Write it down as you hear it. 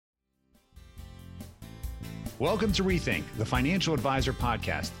Welcome to Rethink, the Financial Advisor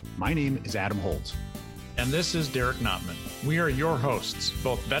Podcast. My name is Adam Holtz. And this is Derek Notman. We are your hosts,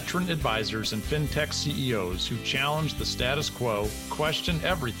 both veteran advisors and fintech CEOs who challenge the status quo, question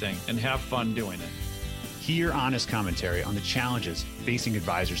everything, and have fun doing it. Hear honest commentary on the challenges facing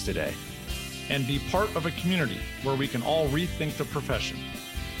advisors today. And be part of a community where we can all rethink the profession.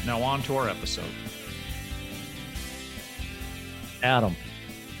 Now on to our episode. Adam,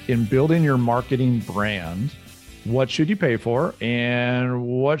 in building your marketing brand, what should you pay for and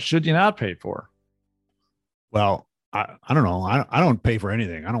what should you not pay for? Well, I don't know. I don't pay for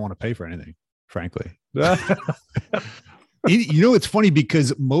anything. I don't want to pay for anything, frankly. It's funny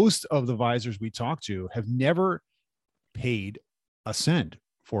because most of the advisors we talk to have never paid a cent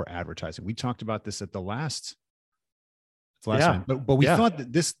for advertising. We talked about this at the last time, but we thought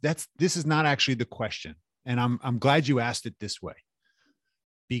that this is not actually the question. And I'm glad you asked it this way,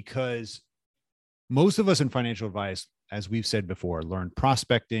 because most of us in financial advice, as we've said before, learned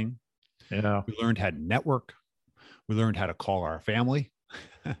prospecting. Yeah. We learned how to network. We learned how to call our family.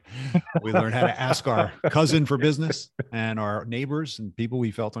 We learned how to ask our cousin for business and our neighbors and people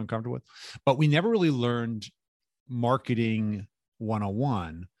we felt uncomfortable with. But we never really learned marketing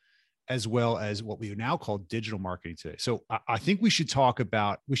 101, as well as what we now call digital marketing today. So I think we should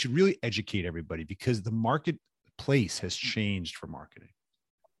really educate everybody, because the marketplace has changed for marketing.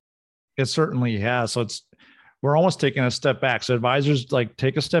 It certainly has. So we're almost taking a step back. So advisors,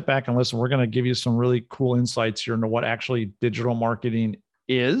 take a step back and listen. We're going to give you some really cool insights here into what actually digital marketing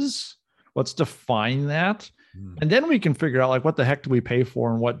is. Let's define that. And then we can figure out what the heck do we pay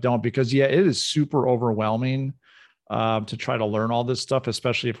for and what don't, because it is super overwhelming to try to learn all this stuff,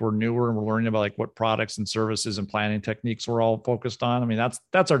 especially if we're newer and we're learning about what products and services and planning techniques we're all focused on. I mean,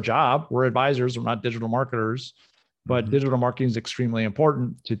 that's our job. We're advisors. We're not digital marketers, but digital marketing is extremely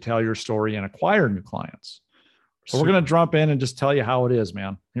important to tell your story and acquire new clients. So we're going to jump in and just tell you how it is,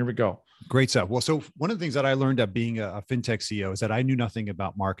 man. Here we go. Great stuff. Well, so one of the things that I learned at being a fintech CEO is that I knew nothing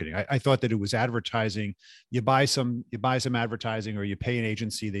about marketing. I thought that it was advertising. You buy some advertising, or you pay an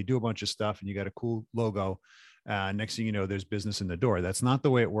agency. They do a bunch of stuff and you got a cool logo. Next thing you know, there's business in the door. That's not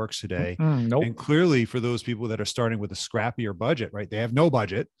the way it works today. Nope. And clearly for those people that are starting with a scrappier budget, right? They have no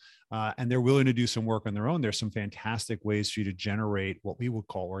budget and they're willing to do some work on their own. There's some fantastic ways for you to generate what we would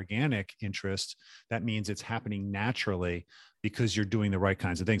call organic interest. That means it's happening naturally because you're doing the right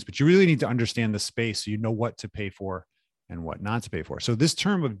kinds of things, but you really need to understand the space so you know what to pay for and what not to pay for. So this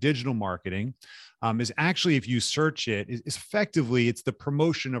term of digital marketing is actually, if you search it, is effectively, it's the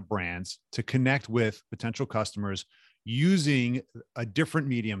promotion of brands to connect with potential customers using a different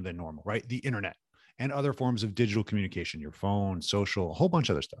medium than normal, right? The internet and other forms of digital communication, your phone, social, a whole bunch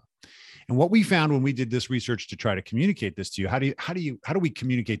of other stuff. And what we found when we did this research to try to communicate this to you, how do we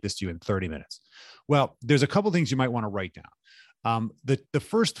communicate this to you in 30 minutes? Well, there's a couple of things you might want to write down. The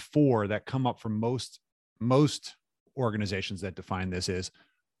first four that come up from most organizations that define this is,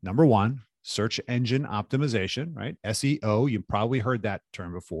 number one, search engine optimization, right? SEO. You've probably heard that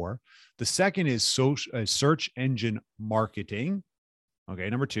term before. The second is search engine marketing. Okay.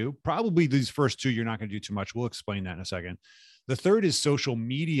 Number two, probably these first two, you're not going to do too much. We'll explain that in a second. The third is social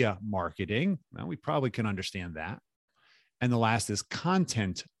media marketing. Well, we probably can understand that. And the last is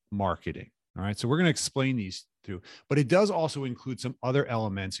content marketing. All right. So we're going to explain these two, but it does also include some other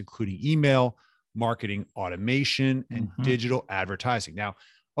elements, including email marketing, automation, and digital advertising. Now,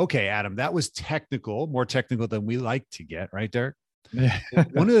 okay, Adam, that was technical, more technical than we like to get, right, Derek?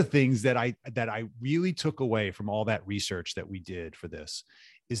 One of the things that I really took away from all that research that we did for this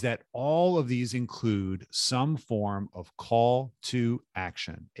is that all of these include some form of call to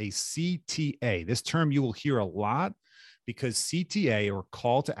action, a CTA. This term you will hear a lot, because CTA, or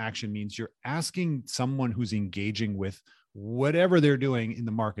call to action, means you're asking someone who's engaging with whatever they're doing in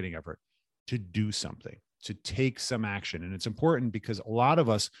the marketing effort to do something, to take some action. And it's important because a lot of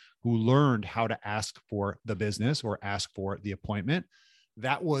us who learned how to ask for the business or ask for the appointment,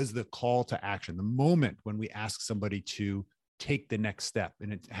 that was the call to action, the moment when we ask somebody to take the next step.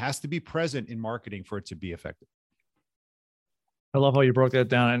 And it has to be present in marketing for it to be effective. I love how you broke that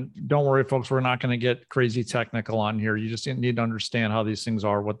down. And don't worry, folks, we're not going to get crazy technical on here. You just need to understand how these things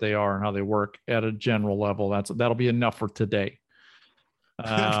are, what they are, and how they work at a general level. That'll be enough for today.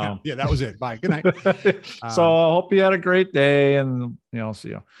 Yeah, that was it. Bye. Good night. So I hope you had a great day, and see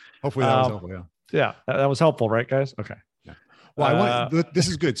you. Hopefully that was helpful. Yeah, that was helpful, right, guys? Okay. Yeah. Well, this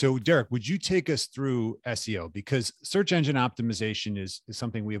is good. So Derek, would you take us through SEO? Because search engine optimization is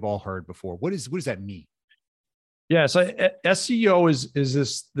something we've all heard before. What does that mean? Yeah, so SEO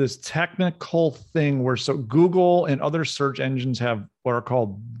is this technical thing where so Google and other search engines have what are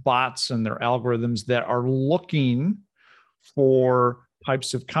called bots and their algorithms that are looking for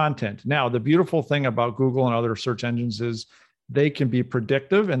types of content. Now, the beautiful thing about Google and other search engines is they can be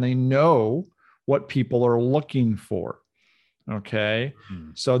predictive and they know what people are looking for. Okay.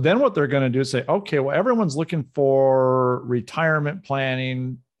 So then what they're going to do is say, okay, well, everyone's looking for retirement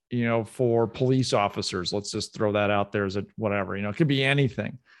planning, for police officers. Let's just throw that out there as a whatever, it could be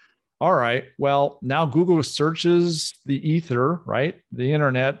anything. All right. Well, now Google searches the ether, right? The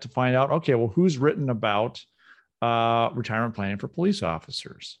internet to find out, okay, well, who's written about retirement planning for police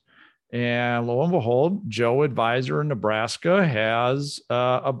officers? And lo and behold, Joe Advisor in Nebraska has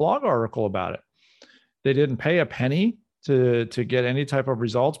a blog article about it. They didn't pay a penny to get any type of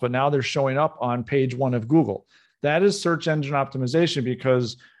results, but now they're showing up on page 1 of Google. That is search engine optimization,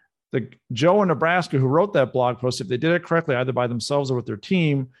 because the Joe in Nebraska who wrote that blog post, if they did it correctly, either by themselves or with their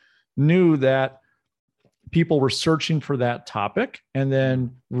team, knew that people were searching for that topic and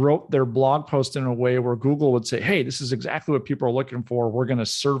then wrote their blog post in a way where Google would say, hey, this is exactly what people are looking for. We're going to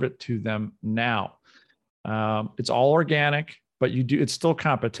serve it to them now. It's all organic, but it's still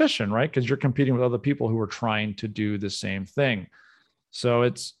competition, right? Because you're competing with other people who are trying to do the same thing. So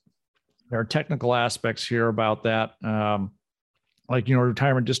there are technical aspects here about that.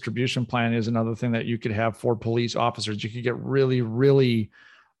 Retirement distribution plan is another thing that you could have for police officers. You could get really, really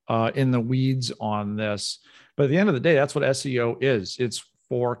in the weeds on this. But at the end of the day, that's what SEO is. It's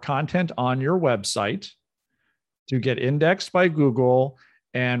for content on your website to get indexed by Google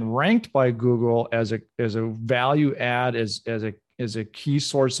and ranked by Google as a value add, as a key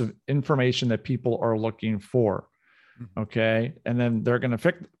source of information that people are looking for. Okay. And then they're going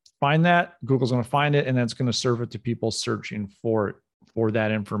to find that. Google's going to find it, and then it's going to serve it to people searching for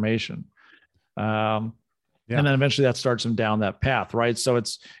that information. And then eventually that starts them down that path, right? So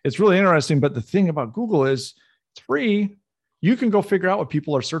it's really interesting. But the thing about Google is it's free. You can go figure out what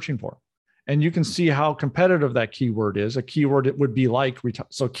people are searching for, and you can see how competitive that keyword is. A keyword, it would be like,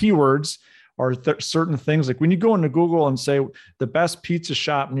 so keywords are certain things. Like when you go into Google and say the best pizza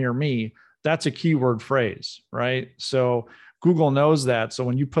shop near me, that's a keyword phrase, right? So Google knows that. So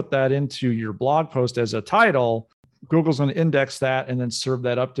when you put that into your blog post as a title, Google's going to index that and then serve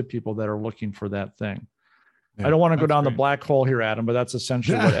that up to people that are looking for that thing. Yeah, I don't want to go down the black hole here, Adam, but that's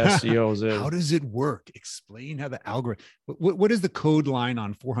essentially what SEO is. How does it work? Explain how the algorithm, what is the code line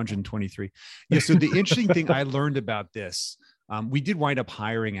on 423? Yeah. So the interesting thing I learned about this, we did wind up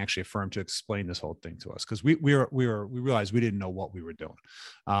hiring actually a firm to explain this whole thing to us, because we realized we didn't know what we were doing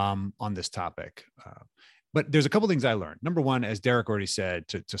on this topic. But there's a couple of things I learned. Number one, as Derek already said,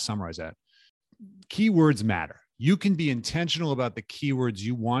 to summarize that, keywords matter. You can be intentional about the keywords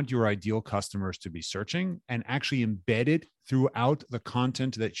you want your ideal customers to be searching and actually embed it throughout the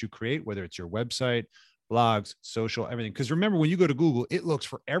content that you create, whether it's your website, blogs, social, everything. Because remember, when you go to Google, it looks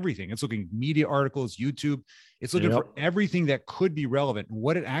for everything. It's looking media articles, YouTube. It's looking for everything that could be relevant. And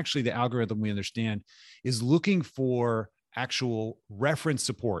what the algorithm, we understand, is looking for actual reference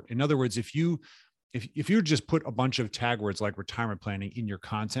support. In other words, if you just put a bunch of tag words like retirement planning in your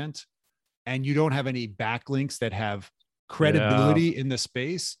content, and you don't have any backlinks that have credibility in the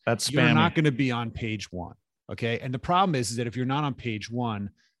space, you're not going to be on page 1. Okay. And the problem is that if you're not on page 1,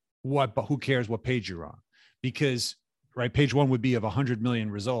 but who cares what page you're on? Because, right, page 1 would be of 100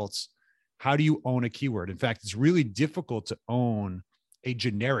 million results. How do you own a keyword? In fact, it's really difficult to own a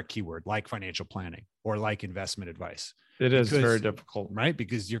generic keyword like financial planning or like investment advice. It is very difficult, right?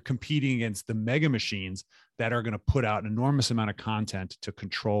 Because you're competing against the mega machines that are going to put out an enormous amount of content to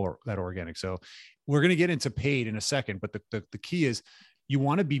control that organic. So we're going to get into paid in a second, but the key is you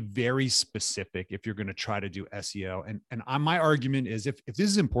want to be very specific if you're going to try to do SEO. And my argument is if this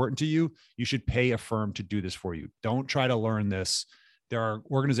is important to you, you should pay a firm to do this for you. Don't try to learn this. There are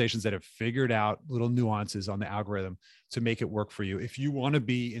organizations that have figured out little nuances on the algorithm to make it work for you. If you want to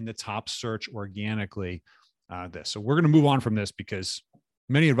be in the top search organically, so we're going to move on from this because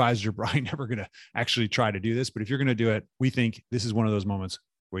many advisors are probably never going to actually try to do this. But if you're going to do it, we think this is one of those moments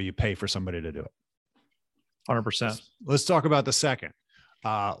where you pay for somebody to do it. 100%. Let's talk about the second,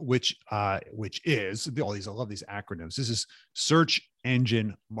 which is all these. I love these acronyms. This is search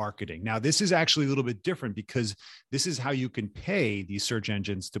engine marketing. Now, this is actually a little bit different because this is how you can pay these search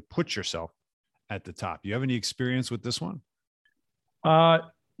engines to put yourself at the top. You have any experience with this one?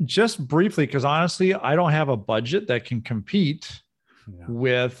 Just briefly, because honestly, I don't have a budget that can compete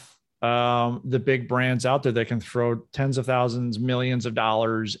with the big brands out there that can throw tens of thousands, millions of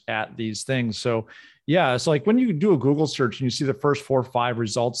dollars at these things. So Yeah. It's like when you do a Google search and you see the first 4 or 5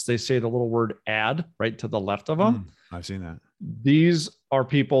 results, they say the little word ad right to the left of them. I've seen that. These are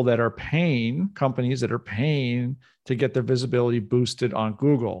people that are paying, companies that are paying to get their visibility boosted on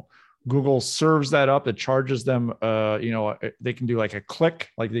Google. Google serves that up. It charges them, they can do like a click,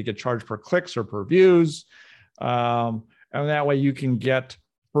 like they get charged per clicks or per views. And that way you can get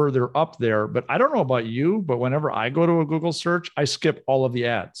further up there. But I don't know about you, but whenever I go to a Google search, I skip all of the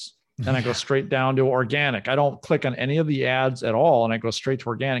ads and I go straight down to organic. I don't click on any of the ads at all. And I go straight to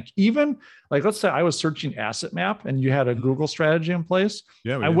organic. Even like, let's say I was searching Asset Map and you had a Google strategy in place.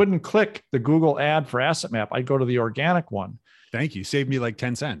 Yeah, I wouldn't click the Google ad for Asset Map. I'd go to the organic one. Thank you. Saved me like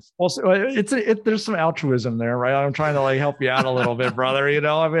 10 cents. Well, there's some altruism there, right? I'm trying to like help you out a little bit, brother.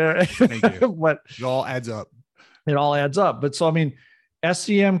 I mean, thank you. But it all adds up. It all adds up. But so, I mean,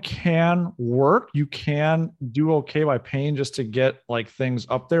 SEM can work. You can do okay by paying just to get like things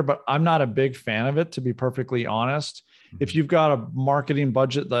up there, but I'm not a big fan of it, to be perfectly honest. If you've got a marketing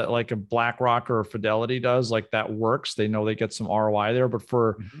budget that like a BlackRock or a Fidelity does, like that works. They know they get some ROI there, but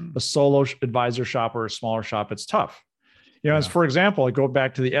for a solo advisor shop or a smaller shop, it's tough. As for example, I go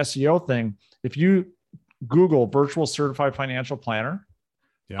back to the SEO thing. If you Google virtual certified financial planner,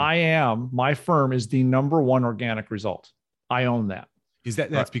 my firm is the #1 organic result. I own that.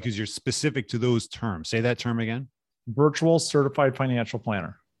 That's because you're specific to those terms. Say that term again. Virtual certified financial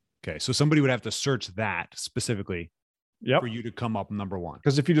planner. Okay. So somebody would have to search that specifically for you to come up #1.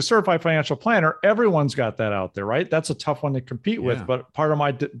 Because if you do certified financial planner, everyone's got that out there, right? That's a tough one to compete with. But part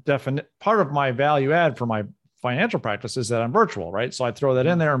of my value add for my financial practice is that I'm virtual, right? So I throw that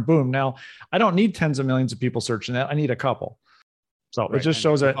in there and boom. Now I don't need tens of millions of people searching that. I need a couple. So it just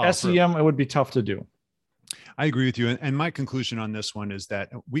shows that SEM, it would be tough to do. I agree with you. And my conclusion on this one is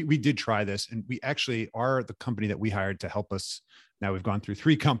that we did try this, and we actually are the company that we hired to help us. Now we've gone through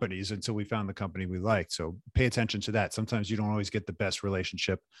 3 companies until we found the company we liked. So pay attention to that. Sometimes you don't always get the best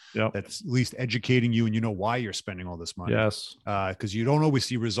relationship that's at least educating you and you know why you're spending all this money. Yes. Because you don't always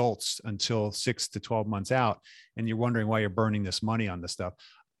see results until 6 to 12 months out, and you're wondering why you're burning this money on this stuff.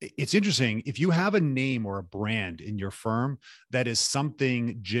 It's interesting. If you have a name or a brand in your firm that is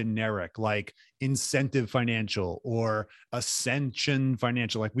something generic, like Incentive Financial or Ascension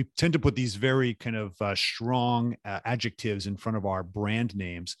Financial, like we tend to put these very kind of strong adjectives in front of our brand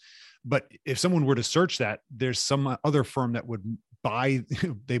names. But if someone were to search that, there's some other firm that would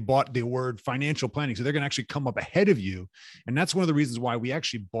they bought the word financial planning. So they're going to actually come up ahead of you. And that's one of the reasons why we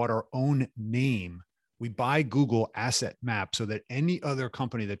actually bought our own name. We buy Google Asset Map so that any other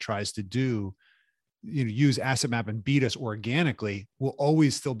company that tries to use Asset Map and beat us organically will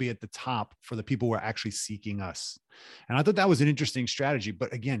always still be at the top for the people who are actually seeking us. And I thought that was an interesting strategy.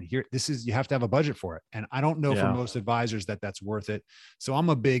 But again, you have to have a budget for it. And I don't know for most advisors that's worth it. So I'm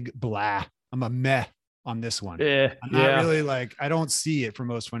a big I'm a meh on this one. I'm not really I don't see it for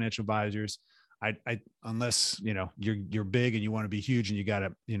most financial advisors. Unless, you're big and you want to be huge and you got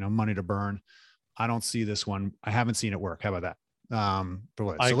money to burn. I don't see this one. I haven't seen it work. How about that?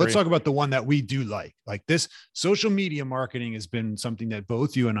 So let's talk about the one that we do like this. Social media marketing has been something that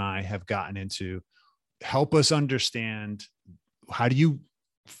both you and I have gotten into. Help us understand how do you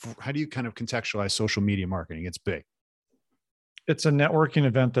kind of contextualize social media marketing? It's big. It's a networking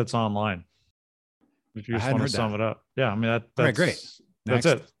event that's online. If you just want to sum it up. Yeah. I mean, that's right, great. That's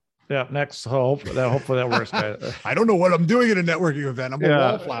it. Yeah. Next. Hopefully that works. Guys. I don't know what I'm doing at a networking event. I'm a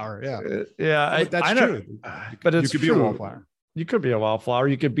wallflower. Yeah. Yeah. That's true. But it's you could be a wallflower. You could be a wallflower.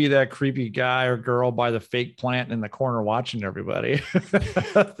 You could be that creepy guy or girl by the fake plant in the corner watching everybody.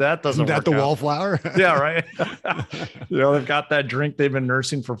 That doesn't Isn't that work the out. wallflower? Yeah. Right. They've got that drink they've been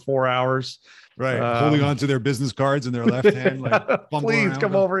nursing for 4 hours. Right. Holding on to their business cards in their left hand. Please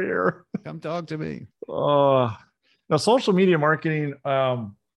come over here. Come talk to me. Now, social media marketing,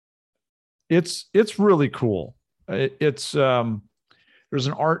 it's really cool. There's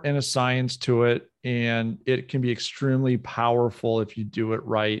an art and a science to it, and it can be extremely powerful if you do it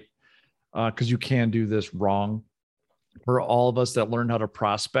right, because you can do this wrong. For all of us that learned how to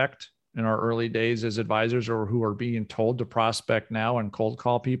prospect in our early days as advisors, or who are being told to prospect now and cold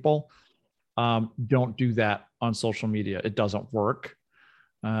call people, don't do that on social media. It doesn't work.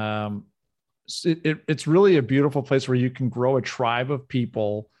 It's really a beautiful place where you can grow a tribe of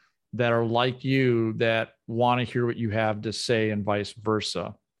people that are like you, that want to hear what you have to say, and vice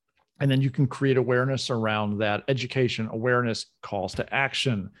versa. And then you can create awareness around that, education, awareness, calls to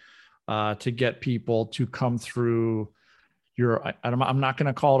action, to get people to come through I'm not going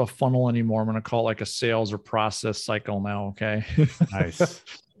to call it a funnel anymore. I'm going to call it like a sales or process cycle now. Okay. Nice.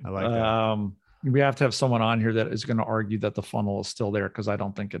 I like that. We have to have someone on here that is going to argue that the funnel is still there, because I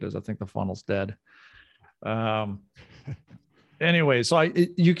don't think it is. I think the funnel's dead. Anyway, so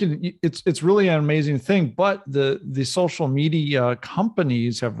it's really an amazing thing, but the social media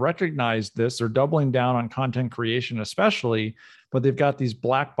companies have recognized this. They're doubling down on content creation, especially, but they've got these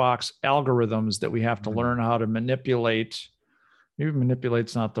black box algorithms that we have to learn how to manipulate. Maybe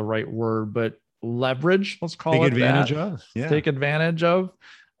manipulate's not the right word, but leverage, let's call Take it advantage that. of. Yeah. Take advantage of,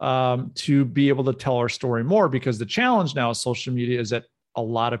 to be able to tell our story more, because the challenge now with social media is that a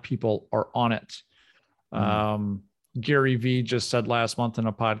lot of people are on it. Gary Vee just said last month in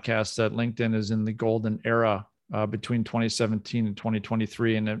a podcast that LinkedIn is in the golden era between 2017 and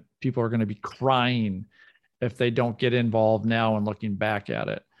 2023, and that people are going to be crying if they don't get involved now and looking back at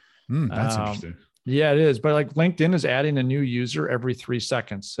it. That's interesting. Yeah, it is. But like LinkedIn is adding a new user every 3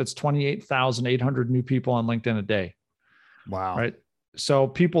 seconds. It's 28,800 new people on LinkedIn a day. Wow. Right. So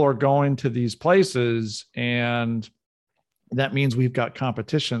people are going to these places, and that means we've got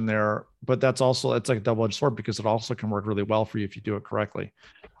competition there, but it's like a double-edged sword, because it also can work really well for you if you do it correctly.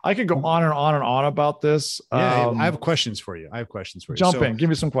 I could go on and on and on about this. Yeah, I have questions for you. Jump in, give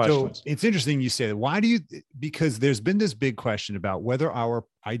me some questions. So it's interesting you say that. Because there's been this big question about whether our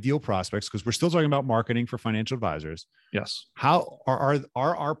ideal prospects, because we're still talking about marketing for financial advisors. Yes. How are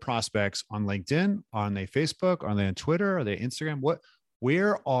our prospects on LinkedIn? Are they Facebook? Are they on Twitter? Are they Instagram?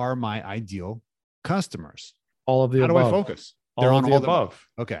 Where are my ideal customers? All of the above. How do I focus? They're on all the above.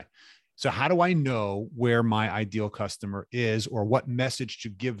 Okay. So how do I know where my ideal customer is, or what message to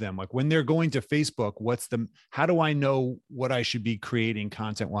give them? Like when they're going to Facebook, how do I know what I should be creating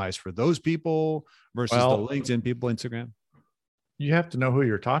content wise for those people versus the LinkedIn people, Instagram? You have to know who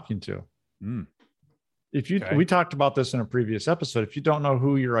you're talking to. We talked about this in a previous episode. If you don't know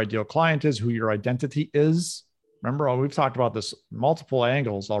who your ideal client is, who your identity is, remember, we've talked about this multiple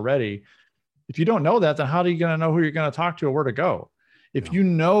angles already. If you don't know that, then how are you going to know who you're going to talk to or where to go? If you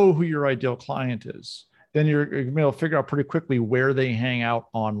know who your ideal client is, then you're going to be able to figure out pretty quickly where they hang out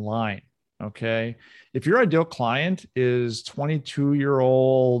online. Okay. If your ideal client is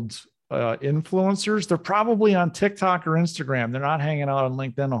 22-year-old influencers, they're probably on TikTok or Instagram. They're not hanging out on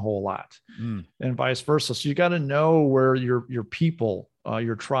LinkedIn a whole lot, and vice versa. So you got to know where your people,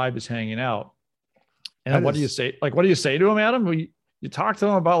 your tribe is hanging out. And what do you say? Like, what do you say to them, Adam? You talk to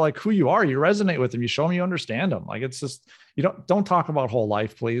them about like who you are, you resonate with them, you show them you understand them. Like, it's just, you don't talk about whole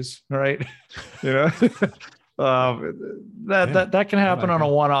life, please. All right. That can happen on a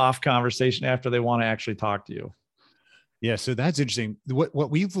one-off conversation after they want to actually talk to you. Yeah. So that's interesting.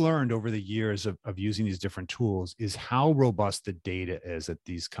 What we've learned over the years of using these different tools is how robust the data is that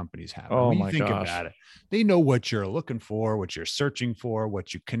these companies have. Oh, when my you think gosh. about it, they know what you're looking for, what you're searching for,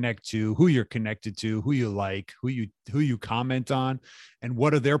 what you connect to, who you're connected to, who you like, who you comment on, and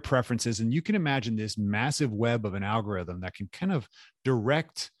what are their preferences. And you can imagine this massive web of an algorithm that can kind of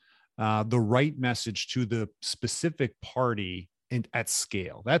direct the right message to the specific party at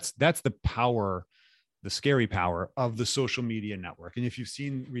scale. That's the power, the scary power of the social media network. And if you've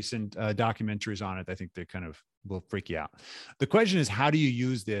seen recent documentaries on it, I think they kind of will freak you out. The question is, how do you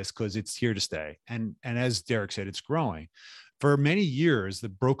use this? Because it's here to stay. And as Derek said, it's growing. For many years, the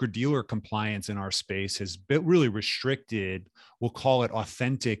broker-dealer compliance in our space has been really restricted. We'll call it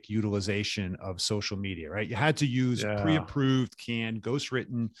authentic utilization of social media, right? You had to use pre-approved, canned,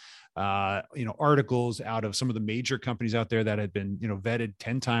 ghostwritten, articles out of some of the major companies out there that had been, vetted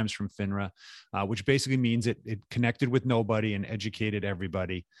 10 times from FINRA, which basically means it connected with nobody and educated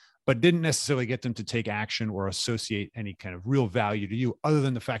everybody, but didn't necessarily get them to take action or associate any kind of real value to you, other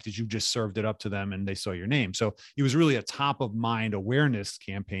than the fact that you just served it up to them and they saw your name. So it was really a top of mind awareness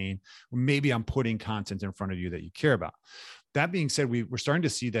campaign. Maybe I'm putting content in front of you that you care about. That being said, we're starting to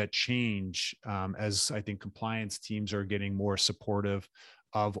see that change as I think compliance teams are getting more supportive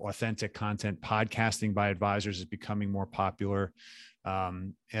of authentic content. Podcasting by advisors is becoming more popular,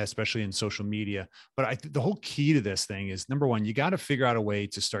 especially in social media. But the whole key to this thing is, number one, you got to figure out a way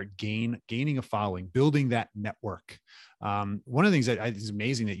to start gaining a following, building that network. One of the things that is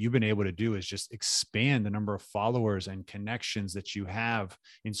amazing that you've been able to do is just expand the number of followers and connections that you have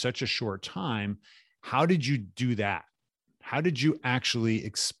in such a short time. How did you do that? How did you actually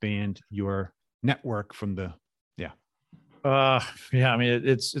expand your network from the, I mean,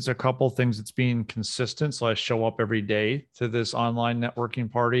 it's a couple of things. It's being consistent. So I show up every day to this online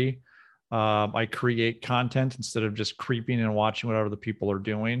networking party. I create content instead of just creeping and watching whatever the people are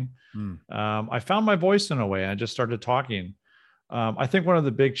doing. I found my voice in a way. I just started talking. I think one of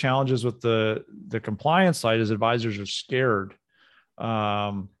the big challenges with the compliance side is advisors are scared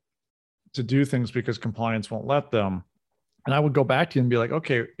to do things because compliance won't let them. And I would go back to you and be like,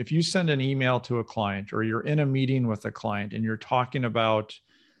 okay, if you send an email to a client or you're in a meeting with a client and you're talking about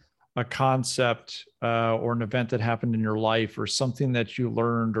a concept or an event that happened in your life or something that you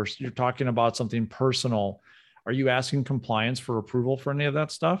learned, or you're talking about something personal, are you asking compliance for approval for any of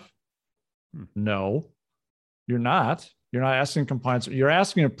that stuff? No, you're not. You're not asking compliance. You're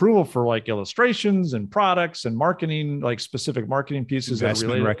asking approval for like illustrations and products and marketing, like specific marketing pieces Investment that are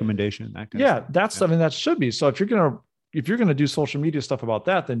related. recommendation, that kind Yeah, of stuff. that's something that should be. So if you're gonna do social media stuff about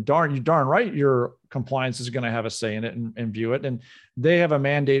that, then darn right your compliance is gonna have a say in it and view it. And they have a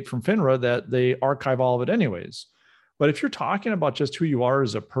mandate from FINRA that they archive all of it anyways. But if you're talking about just who you are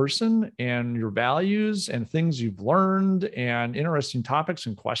as a person and your values and things you've learned and interesting topics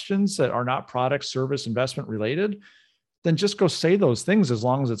and questions that are not product, service, investment related, then just go say those things as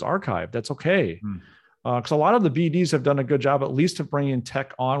long as it's archived. That's okay. Because a lot of the BDs have done a good job, at least of bringing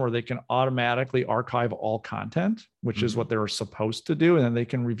tech on where they can automatically archive all content, which is what they're supposed to do. And then they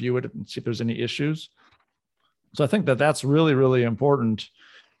can review it and see if there's any issues. So I think that that's really, really important.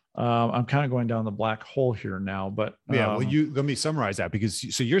 I'm kind of going down the black hole here now, but yeah, well, let me summarize that,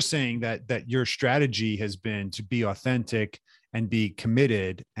 because so you're saying that your strategy has been to be authentic and be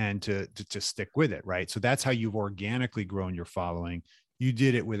committed and to stick with it, right? So that's how you've organically grown your following. You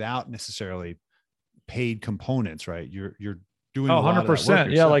did it without necessarily paid components, right? You're doing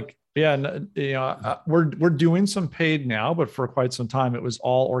 100%. Yeah. Like, yeah, we're doing some paid now, but for quite some time, it was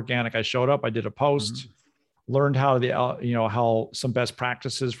all organic. I showed up, I did a post, learned how how some best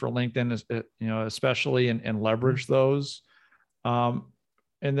practices for LinkedIn is, especially and leverage those.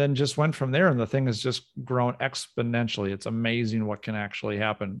 And then just went from there. And the thing has just grown exponentially. It's amazing what can actually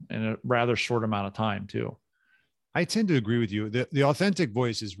happen in a rather short amount of time too. I tend to agree with you. The authentic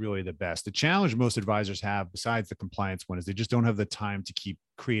voice is really the best. The challenge most advisors have, besides the compliance one, is they just don't have the time to keep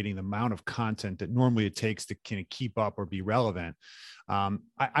creating the amount of content that normally it takes to kind of keep up or be relevant.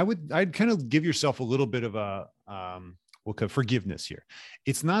 I'd kind of give yourself a little bit of a forgiveness here.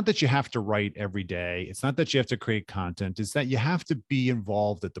 It's not that you have to write every day. It's not that you have to create content. It's that you have to be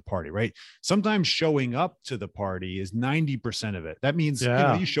involved at the party, right? Sometimes showing up to the party is 90% of it. That means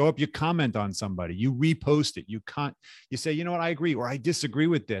you show up, you comment on somebody, you repost it, you say, you know what, I agree, or I disagree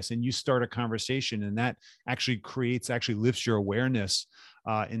with this, and you start a conversation, and that actually lifts your awareness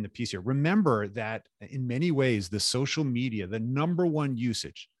in the piece here. Remember that in many ways, the social media, the number one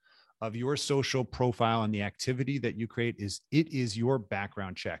usage of your social profile and the activity that you create is your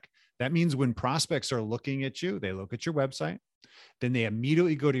background check. That means when prospects are looking at you, they look at your website, then they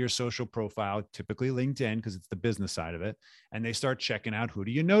immediately go to your social profile, typically LinkedIn, because it's the business side of it. And they start checking out, who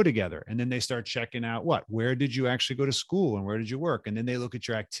do you know together? And then they start checking out where did you actually go to school and where did you work? And then they look at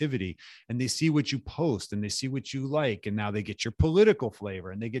your activity and they see what you post and they see what you like. And now they get your political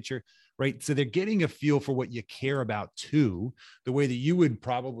flavor and they get your, right? So they're getting a feel for what you care about too, the way that you would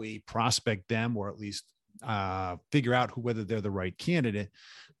probably prospect them, or at least figure out whether they're the right candidate.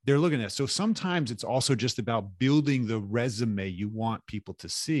 They're looking at. So sometimes it's also just about building the resume you want people to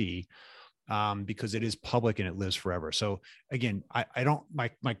see, because it is public and it lives forever. So again, my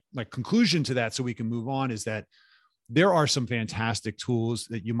conclusion to that, so we can move on, is that there are some fantastic tools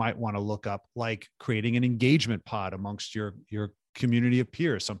that you might want to look up, like creating an engagement pod amongst your community of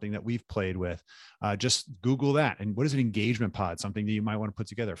peers, something that we've played with. Just Google that. And what is an engagement pod? Something that you might want to put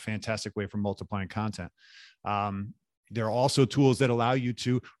together. Fantastic way for multiplying content. There are also tools that allow you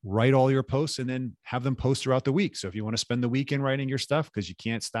to write all your posts and then have them post throughout the week. So if you want to spend the weekend writing your stuff because you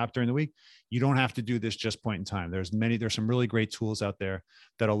can't stop during the week, you don't have to do this just point in time. There's some really great tools out there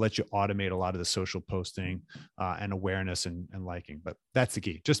that'll let you automate a lot of the social posting and awareness and liking. But that's the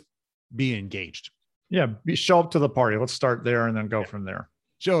key. Just be engaged. Yeah. Show up to the party. Let's start there and then go from there.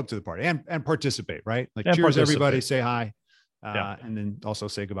 Show up to the party and participate, right? Like, cheers, everybody, say hi. And then also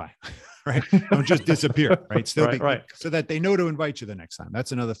say goodbye, right? Don't just disappear, right? Still right. So that they know to invite you the next time.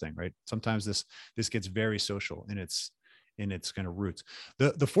 That's another thing, right? Sometimes this gets very social in its kind of roots.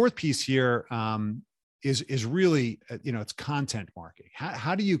 The fourth piece here is really, it's content marketing.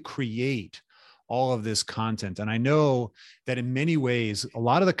 How do you create all of this content? And I know that in many ways, a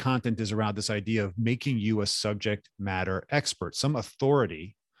lot of the content is around this idea of making you a subject matter expert, some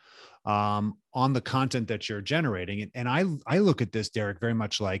authority on the content that you're generating. And I look at this, Derek, very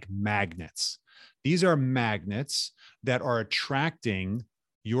much like magnets. These are magnets that are attracting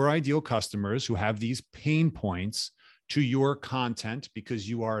your ideal customers who have these pain points to your content because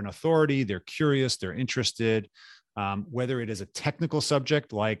you are an authority. They're curious, they're interested, whether it is a technical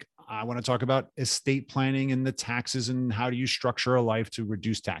subject, like I want to talk about estate planning and the taxes and how do you structure a life to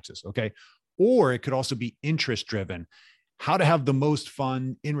reduce taxes. Okay. Or it could also be interest driven. How to have the most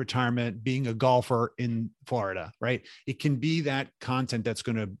fun in retirement, being a golfer in Florida, right? It can be that content that's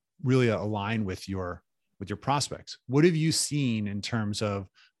going to really align with your with your prospects? What have you seen in terms of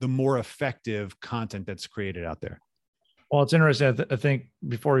the more effective content that's created out there? Well, it's interesting. I think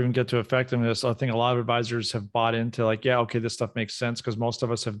before we even get to effectiveness, I think a lot of advisors have bought into like, yeah, okay, this stuff makes sense because most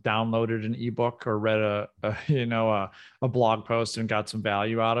of us have downloaded an ebook or read a blog post and got some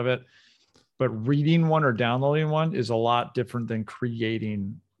value out of it. But reading one or downloading one is a lot different than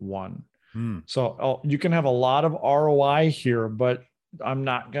creating one. So you can have a lot of ROI here, but I'm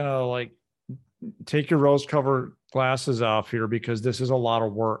not gonna like take your rose colored glasses off here because this is a lot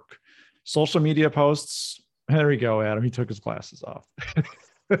of work. Social media posts. There we go, Adam. He took his glasses off.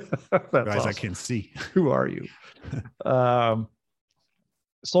 That's Guys, awesome. I can see. Who are you?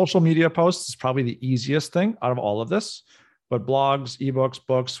 Social media posts is probably the easiest thing out of all of this, but blogs, ebooks,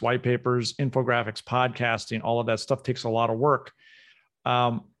 books, white papers, infographics, podcasting, all of that stuff takes a lot of work.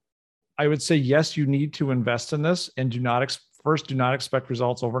 I would say, yes, you need to invest in this and do not expect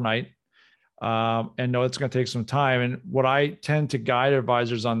results overnight. And know it's going to take some time. And what I tend to guide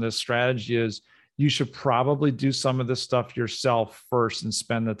advisors on this strategy is you should probably do some of this stuff yourself first and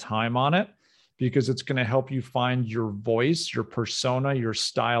spend the time on it because it's going to help you find your voice, your persona, your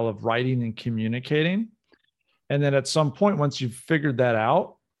style of writing and communicating. And then at some point, once you've figured that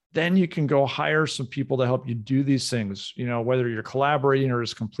out, then you can go hire some people to help you do these things, whether you're collaborating or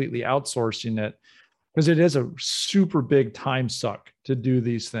just completely outsourcing it, because it is a super big time suck to do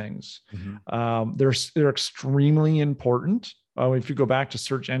these things. Mm-hmm. They're extremely important. If you go back to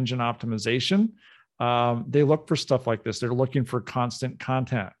search engine optimization, they look for stuff like this. They're looking for constant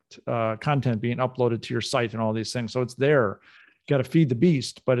content being uploaded to your site and all these things. So it's there. You got to feed the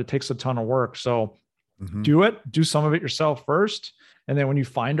beast, but it takes a ton of work. So do some of it yourself first. And then when you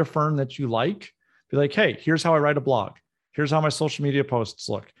find a firm that you like, be like, hey, here's how I write a blog. Here's how my social media posts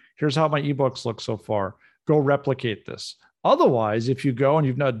look. Here's how my ebooks look so far. Go replicate this. Otherwise, if you go and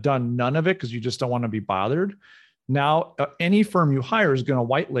you've not done none of it because you just don't want to be bothered, now any firm you hire is going to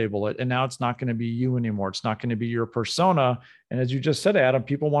white label it. And now it's not going to be you anymore. It's not going to be your persona. And as you just said, Adam,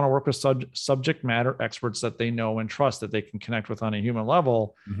 people want to work with subject matter experts that they know and trust, that they can connect with on a human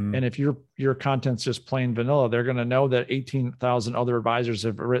level. Mm-hmm. And if your content's just plain vanilla, they're going to know that 18,000 other advisors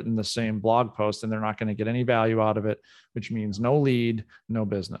have written the same blog post and they're not going to get any value out of it, which means no lead, no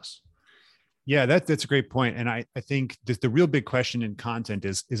business. Yeah, that's a great point. And I think the real big question in content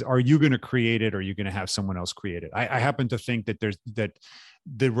is are you going to create it or are you going to have someone else create it? I happen to think that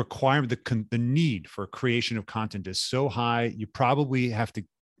the requirement, the need for creation of content is so high, you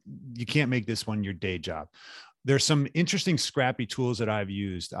can't make this one your day job. There's some interesting scrappy tools that I've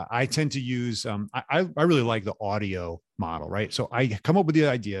used. I tend to use, I really like the audio model, right? So I come up with the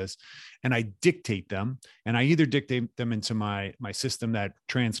ideas and I dictate them, and I either dictate them into my system that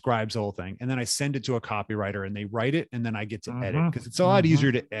transcribes the whole thing, and then I send it to a copywriter and they write it, and then I get to edit because it's a lot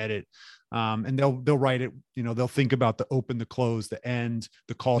easier to edit. And they'll write it, they'll think about the open, the close, the end,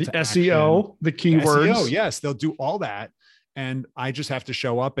 the call to SEO, action, the keywords. SEO, yes, they'll do all that. And I just have to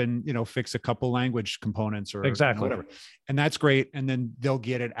show up and, fix a couple language components or exactly whatever. And that's great. And then they'll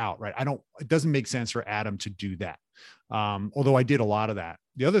get it out, right? It doesn't make sense for Adam to do that. Although I did a lot of that.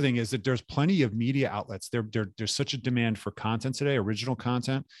 The other thing is that there's plenty of media outlets. There's such a demand for content today, original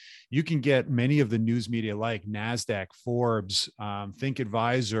content. You can get many of the news media like NASDAQ, Forbes, Think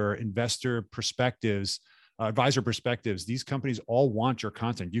Advisor, Investor Perspectives, Advisor Perspectives. These companies all want your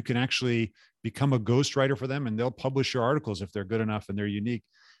content. You can actually become a ghostwriter for them and they'll publish your articles if they're good enough and they're unique.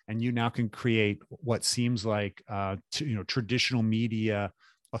 And you now can create what seems like, traditional media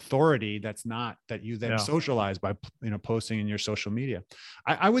authority that's not, that you then socialize by, posting in your social media.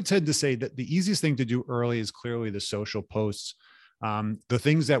 I would tend to say that the easiest thing to do early is clearly the social posts. The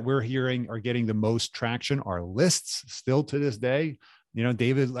things that we're hearing are getting the most traction are lists still to this day.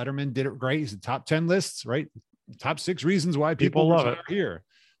 David Letterman did it great. He's the top 10 lists, right? Top 6 reasons why people love it here.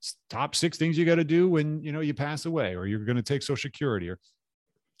 Top 6 things you got to do when, you pass away or you're going to take Social Security or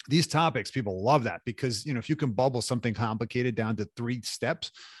these topics. People love that because, if you can bubble something complicated down to 3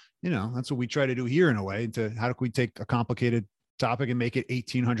 steps, that's what we try to do here in a way how can we take a complicated topic and make it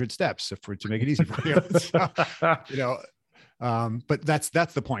 1,800 steps to make it easy for you. So, but that's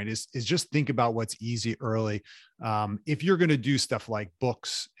the point is just think about what's easy early. If you're going to do stuff like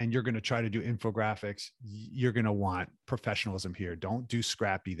books and you're going to try to do infographics, you're going to want professionalism here. Don't do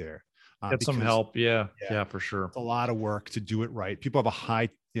scrappy there. Get some help. Yeah, for sure. It's a lot of work to do it right. People have a high,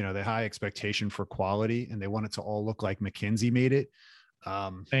 the high expectation for quality and they want it to all look like McKinsey made it.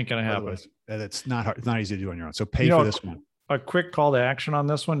 Ain't going to happen. It's not hard. It's not easy to do on your own. So pay for this one. A quick call to action on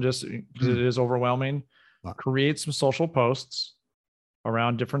this one, just because it is overwhelming. Create some social posts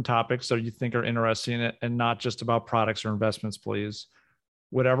around different topics that you think are interesting and not just about products or investments, please.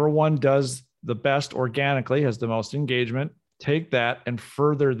 Whatever one does the best organically, has the most engagement. Take that and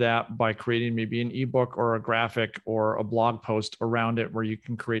further that by creating maybe an ebook or a graphic or a blog post around it where you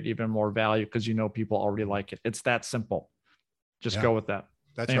can create even more value because you know people already like it. It's that simple. Just go with that.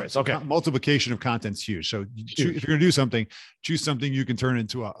 That's Anyways, right. So okay. Multiplication of content's huge. So if you're going to do something, choose something you can turn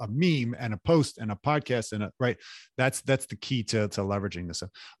into a meme and a post and a podcast and right. That's the key to leveraging this.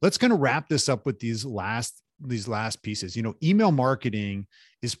 Let's kind of wrap this up with these last pieces. Email marketing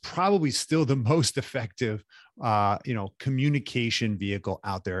is probably still the most effective, communication vehicle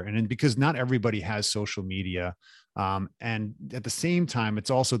out there. And because not everybody has social media, and at the same time, it's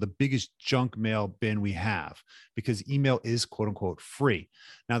also the biggest junk mail bin we have because email is quote unquote free.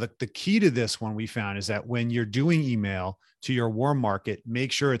 Now, the key to this one we found is that when you're doing email to your warm market,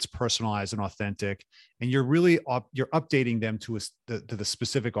 make sure it's personalized and authentic, and you're really you're updating them to the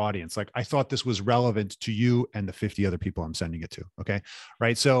specific audience. Like, I thought this was relevant to you and the 50 other people I'm sending it to. Okay,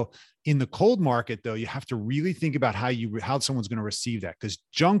 right. So in the cold market, though, you have to really think about how someone's going to receive that, because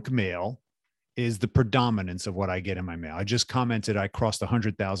junk mail is the predominance of what I get in my mail. I just commented I crossed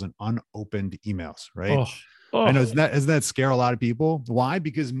 100,000 unopened emails, right? I know, doesn't that scare a lot of people? Why?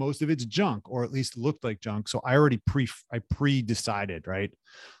 Because most of it's junk, or at least looked like junk. So I already pre-decided, right?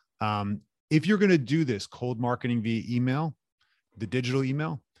 If you're going to do this cold marketing via email, the digital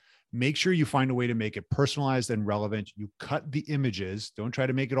email, make sure you find a way to make it personalized and relevant. You cut the images. Don't try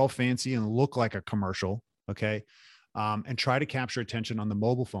to make it all fancy and look like a commercial. Okay. And try to capture attention on the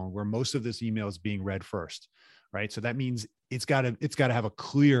mobile phone where most of this email is being read first, right? So that means it's got to have a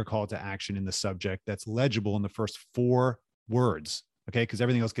clear call to action in the subject that's legible in the first 4 words, okay? Because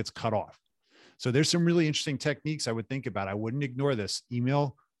everything else gets cut off. So there's some really interesting techniques I would think about. I wouldn't ignore this.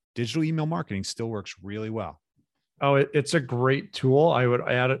 Digital email marketing still works really well. Oh, it's a great tool. I would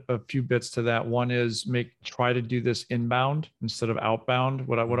add a few bits to that. One is try to do this inbound instead of outbound.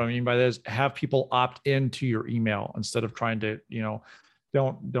 What I mean by that is have people opt into your email instead of trying to,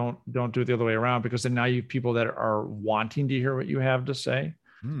 don't do it the other way around, because then now you have people that are wanting to hear what you have to say.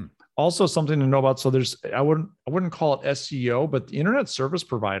 Also, something to know about. So I wouldn't call it SEO, but the internet service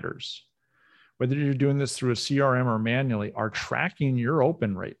providers, whether you're doing this through a CRM or manually, are tracking your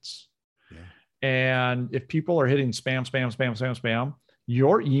open rates. And if people are hitting spam,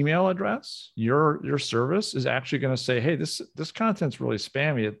 your email address, your service is actually going to say, hey, this content's really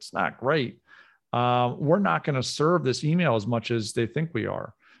spammy. It's not great. We're not going to serve this email as much as they think we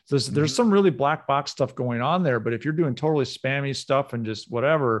are. So there's some really black box stuff going on there. But if you're doing totally spammy stuff and just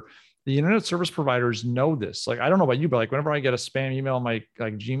whatever, the internet service providers know this. Like, I don't know about you, but like whenever I get a spam email on my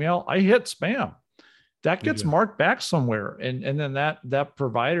Gmail, I hit spam. That gets marked back somewhere. And then that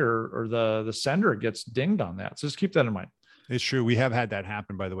provider or the sender gets dinged on that. So just keep that in mind. It's true. We have had that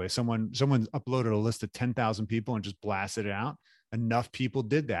happen, by the way. Someone uploaded a list of 10,000 people and just blasted it out. Enough people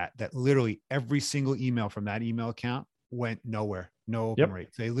did that literally every single email from that email account went nowhere, no open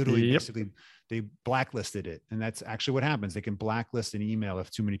rates. They literally basically, they blacklisted it. And that's actually what happens. They can blacklist an email if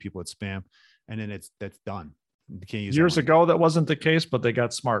too many people hit spam, and then that's done. Years ago, that wasn't the case, but they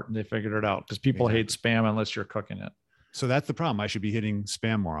got smart and they figured it out, because people hate spam unless you're cooking it. So that's the problem. I should be hitting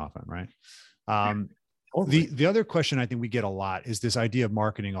spam more often, right? The other question I think we get a lot is this idea of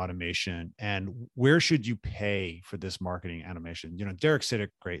marketing automation, and where should you pay for this marketing automation? Derek said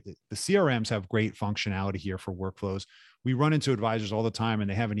it great. The CRMs have great functionality here for workflows. We run into advisors all the time, and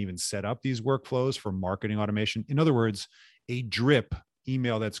they haven't even set up these workflows for marketing automation. In other words, a drip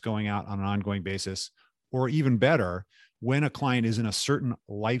email that's going out on an ongoing basis. Or even better, when a client is in a certain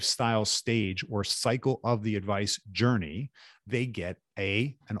lifestyle stage or cycle of the advice journey, they get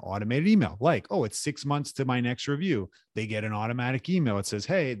an automated email like, oh, it's 6 months to my next review. They get an automatic email. It says,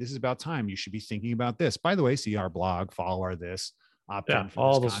 hey, this is about time. You should be thinking about this. By the way, see our blog, follow our this, opt in for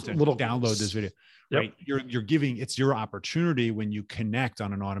all this content, download this video. Right. You're giving, it's your opportunity when you connect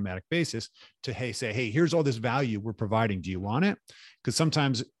on an automatic basis to, say, hey, here's all this value we're providing. Do you want it? Because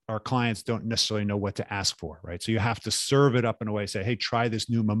sometimes our clients don't necessarily know what to ask for, right? So you have to serve it up in a way, say, hey, try this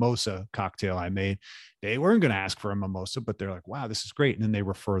new mimosa cocktail I made. They weren't going to ask for a mimosa, but they're like, wow, this is great. And then they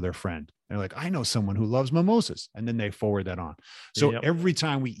refer their friend. They're like, I know someone who loves mimosas. And then they forward that on. So every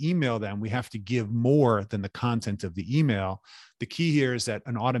time we email them, we have to give more than the content of the email. The key here is that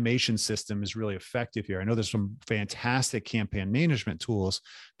an automation system is really effective here. I know there's some fantastic campaign management tools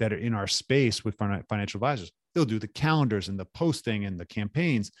that are in our space with financial advisors. They'll do the calendars and the posting and the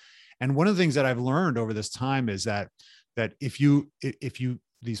campaigns. And one of the things that I've learned over this time is that if you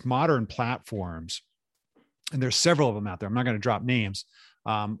these modern platforms, and there's several of them out there, I'm not going to drop names,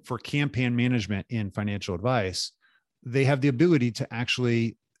 for campaign management in financial advice, they have the ability to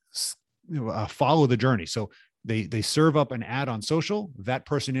actually follow the journey. So They serve up an ad on social. That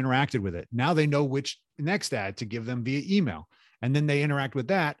person interacted with it. Now they know which next ad to give them via email. And then they interact with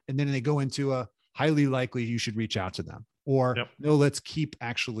that. And then they go into a highly likely you should reach out to them. Or no, let's keep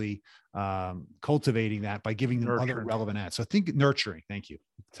actually cultivating that by giving them other relevant ads. So I think nurturing, thank you.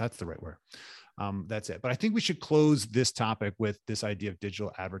 That's the right word. That's it. But I think we should close this topic with this idea of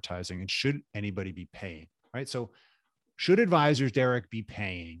digital advertising and should anybody be paying, right? So should advisors, Derek, be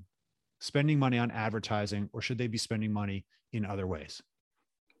paying, spending money on advertising, or should they be spending money in other ways?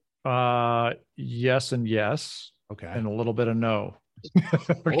 Yes and yes. Okay. And a little bit of no.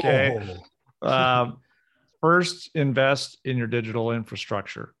 Okay. First, invest in your digital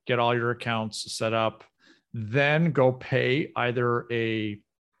infrastructure. Get all your accounts set up. Then go pay either a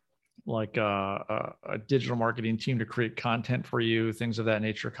digital marketing team to create content for you, things of that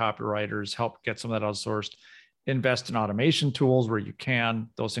nature, copywriters, help get some of that outsourced. Invest in automation tools where you can.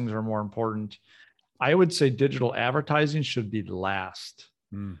 Those things are more important. I would say digital advertising should be last.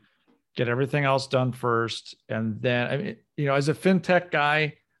 Get everything else done first. And then, I mean, as a fintech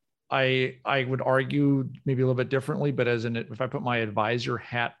guy, I would argue maybe a little bit differently, but if I put my advisor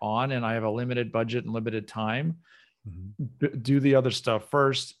hat on and I have a limited budget and limited time, do the other stuff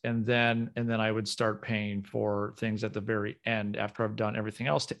first. And then I would start paying for things at the very end after I've done everything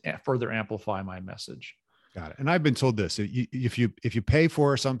else to further amplify my message. Got it. And I've been told this, if you pay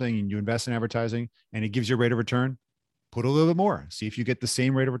for something and you invest in advertising and it gives you a rate of return, put a little bit more, see if you get the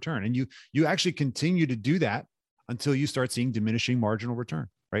same rate of return. And you actually continue to do that until you start seeing diminishing marginal return,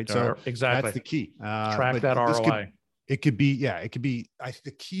 right? So exactly, that's the key. Track that ROI. It could be,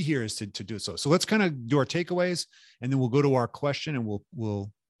 the key here is to do so. So let's kind of do our takeaways and then we'll go to our question and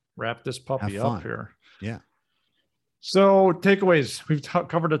we'll wrap this puppy up here. Yeah. So takeaways, we've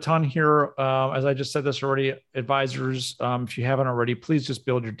covered a ton here. As I just said this already, advisors, if you haven't already, please just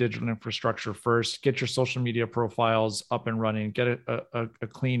build your digital infrastructure first, get your social media profiles up and running, get a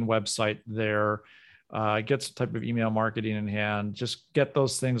clean website there, get some type of email marketing in hand, just get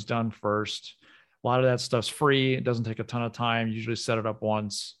those things done first. A lot of that stuff's free. It doesn't take a ton of time. You usually set it up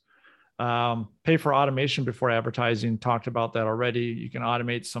once. Pay for automation before advertising. Talked about that already. You can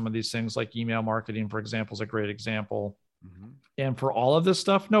automate some of these things like email marketing, for example, is a great example. And for all of this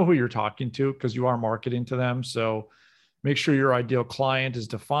stuff, know who you're talking to because you are marketing to them. So make sure your ideal client is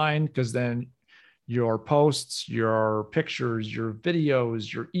defined because then your posts, your pictures, your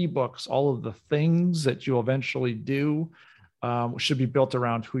videos, your ebooks, all of the things that you'll eventually do should be built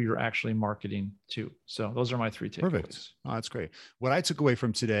around who you're actually marketing to. So those are my 3 takeaways. Perfect. Oh, that's great. What I took away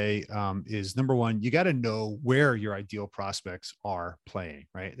from today is number one, you got to know where your ideal prospects are playing,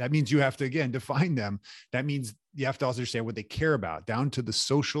 right? That means you have to, again, define them. That means you have to also understand what they care about down to the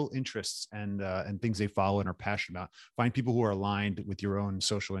social interests and things they follow and are passionate about. Find people who are aligned with your own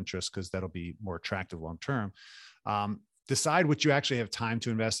social interests because that'll be more attractive long-term. Decide what you actually have time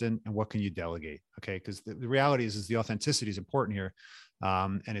to invest in and what can you delegate. Okay. Because the reality is the authenticity is important here.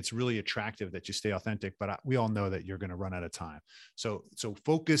 And it's really attractive that you stay authentic, but we all know that you're going to run out of time. So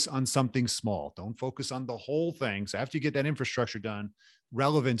focus on something small. Don't focus on the whole thing. So after you get that infrastructure done,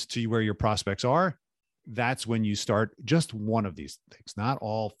 relevant to where your prospects are, that's when you start just one of these things, not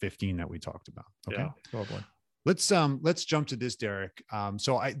all 15 that we talked about. Okay. Yeah, totally. Let's jump to this, Derek.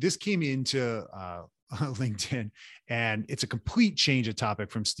 This came into LinkedIn and it's a complete change of topic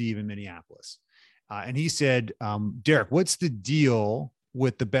from Steve in Minneapolis. And he said, Derek, what's the deal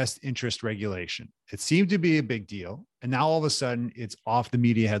with the best interest regulation? It seemed to be a big deal. And now all of a sudden it's off the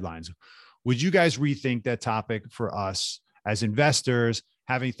media headlines. Would you guys rethink that topic for us as investors,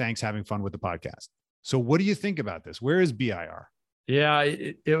 having fun with the podcast? So what do you think about this? Where is BIR? Yeah,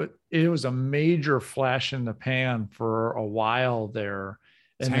 it was a major flash in the pan for a while there.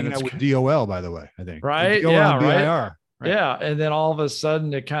 It's hanging out with DOL, by the way, I think. Right. DOL yeah. and BIR. Right. Right. Yeah. And then all of a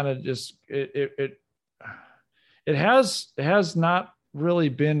sudden it kind of just, it has not really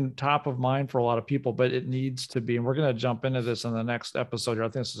been top of mind for a lot of people, but it needs to be. And we're going to jump into this in the next episode here. I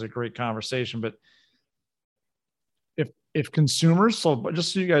think this is a great conversation, but if consumers, so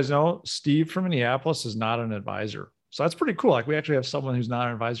just so you guys know, Steve from Minneapolis is not an advisor. So that's pretty cool. Like we actually have someone who's not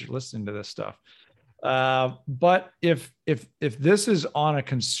an advisor listening to this stuff. But if this is on a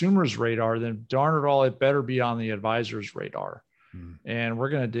consumer's radar, then darn it all, it better be on the advisor's radar. And we're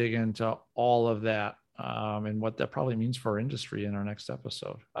going to dig into all of that and what that probably means for our industry in our next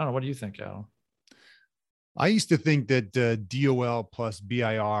episode. I don't know. What do you think, Adam? I used to think that DOL plus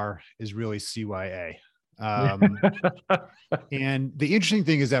BIR is really CYA. And the interesting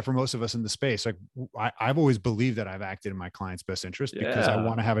thing is that for most of us in the space, like I've always believed that I've acted in my client's best interest because I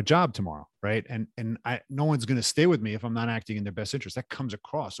want to have a job tomorrow, right? And no one's going to stay with me if I'm not acting in their best interest. That comes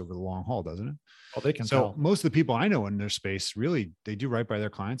across over the long haul, doesn't it? Oh, they can so tell. Most of the people I know in their space, really, they do right by their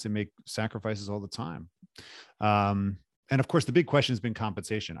clients and make sacrifices all the time. And of course, the big question has been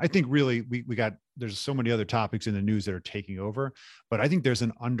compensation. I think really there's so many other topics in the news that are taking over, but I think there's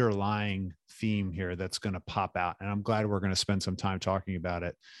an underlying theme here that's going to pop out. And I'm glad we're going to spend some time talking about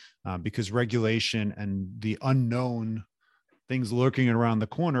it because regulation and the unknown things lurking around the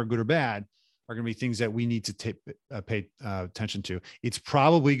corner, good or bad, are going to be things that we need to pay attention to. It's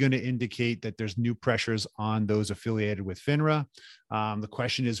probably going to indicate that there's new pressures on those affiliated with FINRA. The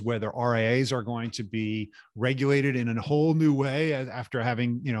question is whether RIAs are going to be regulated in a whole new way after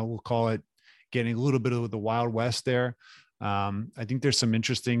having, we'll call it getting a little bit of the Wild West there. I think there's some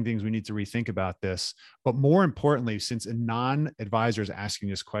interesting things we need to rethink about this. But more importantly, since a non-advisor is asking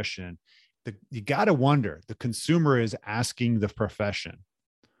this question, you got to wonder, the consumer is asking the profession,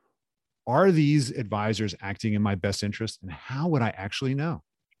 are these advisors acting in my best interest? And how would I actually know?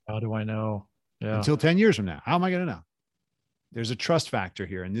 How do I know? Yeah. Until 10 years from now, how am I going to know? There's a trust factor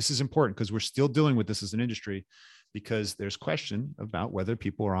here. And this is important because we're still dealing with this as an industry because there's question about whether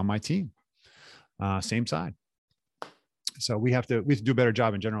people are on my team, same side. So we have to do a better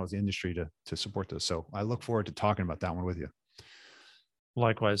job in general as the industry to support this. So I look forward to talking about that one with you.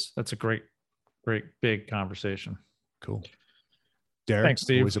 Likewise. That's a great, big conversation. Cool. Derek, thanks,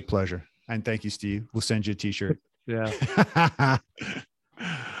 Steve. Always a pleasure. And thank you, Steve. We'll send you a t-shirt. Yeah.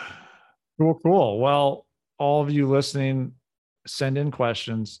 Cool. Well, all of you listening, send in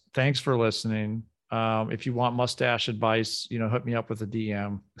questions. Thanks for listening. If you want mustache advice, hit me up with a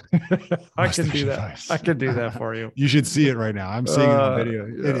DM. I can do that. Advice. I can do that for you. You should see it right now. I'm seeing it on video.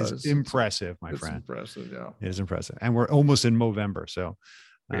 Yeah, it is impressive, my friend. Impressive. Yeah. It is impressive. And we're almost in November. So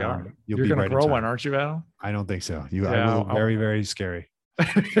we are. You're going to grow one, aren't you, Adam? I don't think so. I will very, very scary.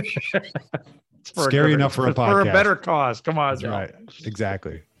 Scary better, enough for a podcast. For a better cause. Come on. That's right.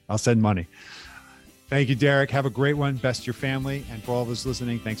 Exactly. I'll send money. Thank you, Derek. Have a great one. Best to your family. And for all of us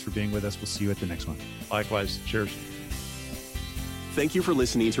listening, thanks for being with us. We'll see you at the next one. Likewise. Cheers. Thank you for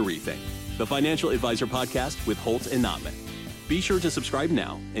listening to Rethink, the Financial Advisor Podcast with Holt and Notman. Be sure to subscribe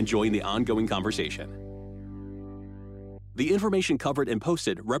now and join the ongoing conversation. The information covered and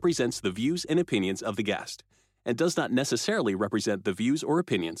posted represents the views and opinions of the guest and does not necessarily represent the views or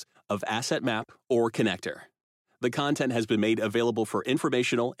opinions of AssetMap or Connector. The content has been made available for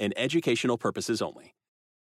informational and educational purposes only.